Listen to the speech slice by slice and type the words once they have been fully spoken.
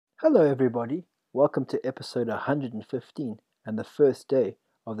Hello, everybody. Welcome to episode 115 and the first day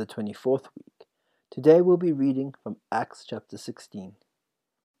of the 24th week. Today we'll be reading from Acts chapter 16.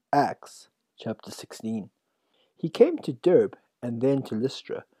 Acts chapter 16. He came to Derbe and then to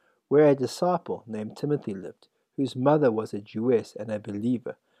Lystra, where a disciple named Timothy lived, whose mother was a Jewess and a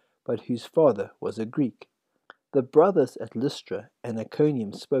believer, but whose father was a Greek. The brothers at Lystra and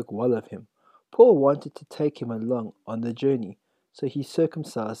Iconium spoke well of him. Paul wanted to take him along on the journey, so he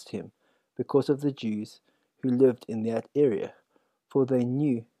circumcised him because of the Jews who lived in that area, for they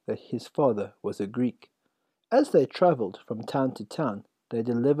knew that his father was a Greek. As they travelled from town to town, they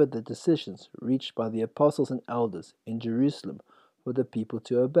delivered the decisions reached by the apostles and elders in Jerusalem for the people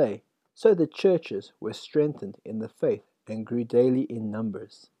to obey. So the churches were strengthened in the faith and grew daily in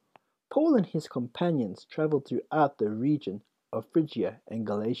numbers. Paul and his companions travelled throughout the region of Phrygia and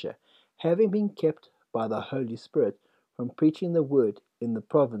Galatia, having been kept by the Holy Spirit from preaching the word in the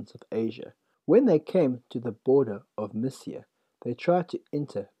province of Asia. When they came to the border of Mysia, they tried to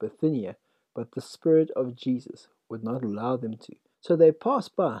enter Bithynia, but the Spirit of Jesus would not allow them to. So they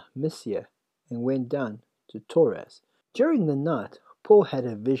passed by Mysia and went down to Troas. During the night, Paul had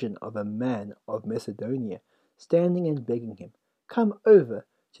a vision of a man of Macedonia standing and begging him, "Come over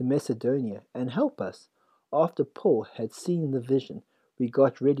to Macedonia and help us." After Paul had seen the vision, we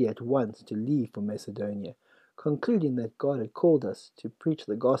got ready at once to leave for Macedonia, concluding that God had called us to preach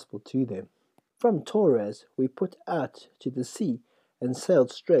the gospel to them. From Troas we put out to the sea and sailed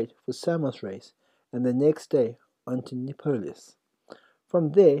straight for Samothrace, and the next day on to Neapolis.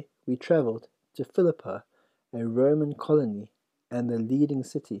 From there we travelled to Philippi, a Roman colony and the leading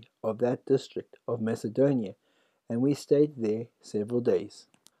city of that district of Macedonia, and we stayed there several days.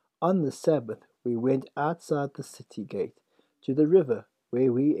 On the Sabbath we went outside the city gate to the river,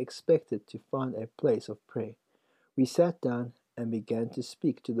 where we expected to find a place of prayer. We sat down and began to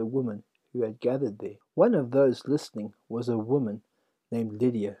speak to the women who had gathered there. One of those listening was a woman named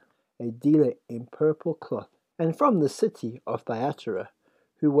Lydia, a dealer in purple cloth, and from the city of Thyatira,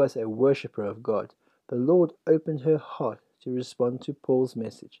 who was a worshipper of God. The Lord opened her heart to respond to Paul's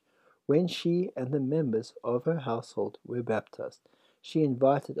message. When she and the members of her household were baptized, she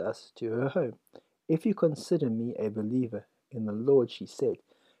invited us to her home. "If you consider me a believer in the Lord," she said,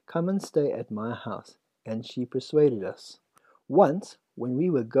 "come and stay at my house." And she persuaded us. Once, when we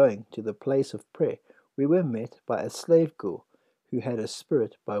were going to the place of prayer, we were met by a slave girl who had a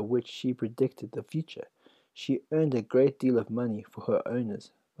spirit by which she predicted the future. She earned a great deal of money for her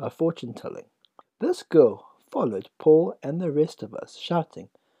owners by fortune telling. This girl followed Paul and the rest of us, shouting,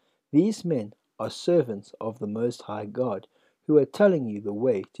 "These men are servants of the Most High God, who are telling you the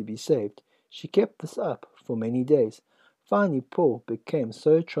way to be saved." She kept this up for many days. Finally, Paul became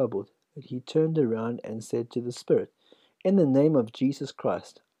so troubled that he turned around and said to the spirit, "In the name of Jesus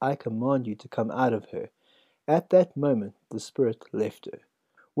Christ, I command you to come out of her." At that moment, the spirit left her.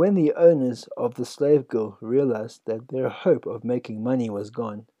 When the owners of the slave girl realized that their hope of making money was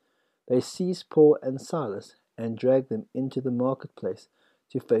gone, they seized Paul and Silas and dragged them into the marketplace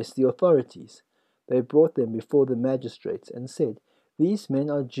to face the authorities. They brought them before the magistrates and said, "These men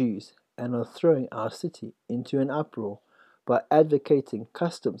are Jews and are throwing our city into an uproar by advocating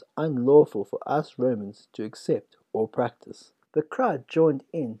customs unlawful for us Romans to accept or practice." The crowd joined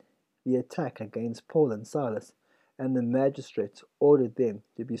in the attack against Paul and Silas, and the magistrates ordered them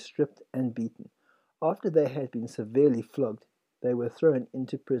to be stripped and beaten. After they had been severely flogged, they were thrown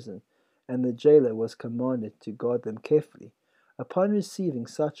into prison, and the jailer was commanded to guard them carefully. Upon receiving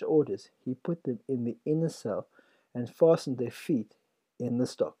such orders, he put them in the inner cell and fastened their feet in the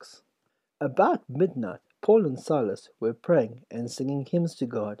stocks. About midnight, Paul and Silas were praying and singing hymns to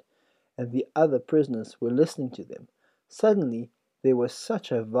God, and the other prisoners were listening to them. Suddenly, there was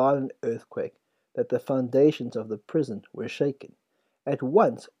such a violent earthquake that the foundations of the prison were shaken. At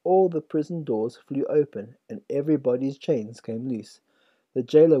once all the prison doors flew open and everybody's chains came loose. The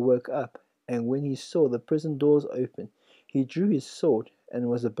jailer woke up, and when he saw the prison doors open, he drew his sword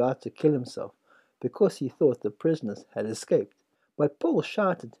and was about to kill himself, because he thought the prisoners had escaped. But Paul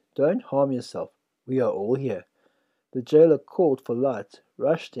shouted, "Don't harm yourself, we are all here." The jailer called for lights,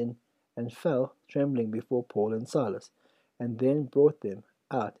 rushed in, and fell trembling before Paul and Silas, and then brought them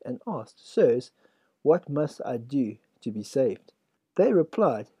out and asked, "Sirs, what must I do to be saved?" They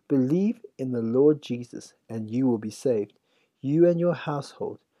replied, "Believe in the Lord Jesus, and you will be saved, you and your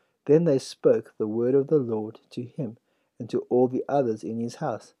household." Then they spoke the word of the Lord to him and to all the others in his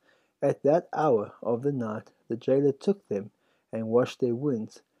house. At that hour of the night the jailer took them and washed their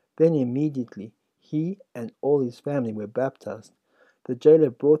wounds. Then immediately he and all his family were baptized. The jailer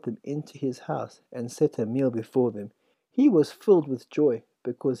brought them into his house and set a meal before them. He was filled with joy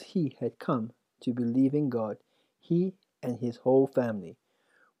because he had come to believe in God, he and his whole family.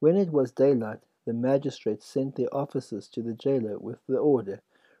 When it was daylight, the magistrates sent their officers to the jailer with the order,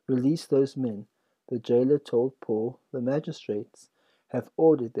 "Release those men." The jailer told Paul, "The magistrates have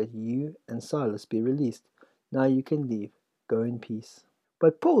ordered that you and Silas be released. Now you can leave. Go in peace."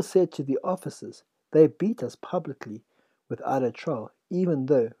 But Paul said to the officers, "They beat us publicly without a trial, even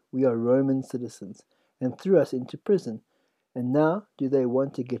though we are Roman citizens, and threw us into prison. And now do they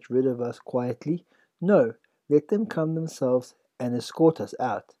want to get rid of us quietly? No, let them come themselves and escort us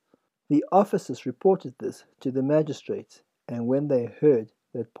out." The officers reported this to the magistrates, and when they heard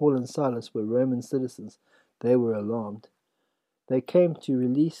that Paul and Silas were Roman citizens, they were alarmed. They came to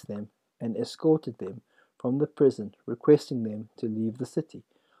release them and escorted them from the prison, requesting them to leave the city.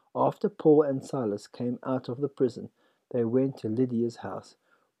 After Paul and Silas came out of the prison, they went to Lydia's house,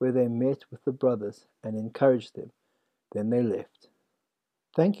 where they met with the brothers and encouraged them. Then they left.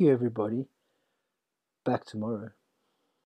 Thank you, everybody. Back tomorrow.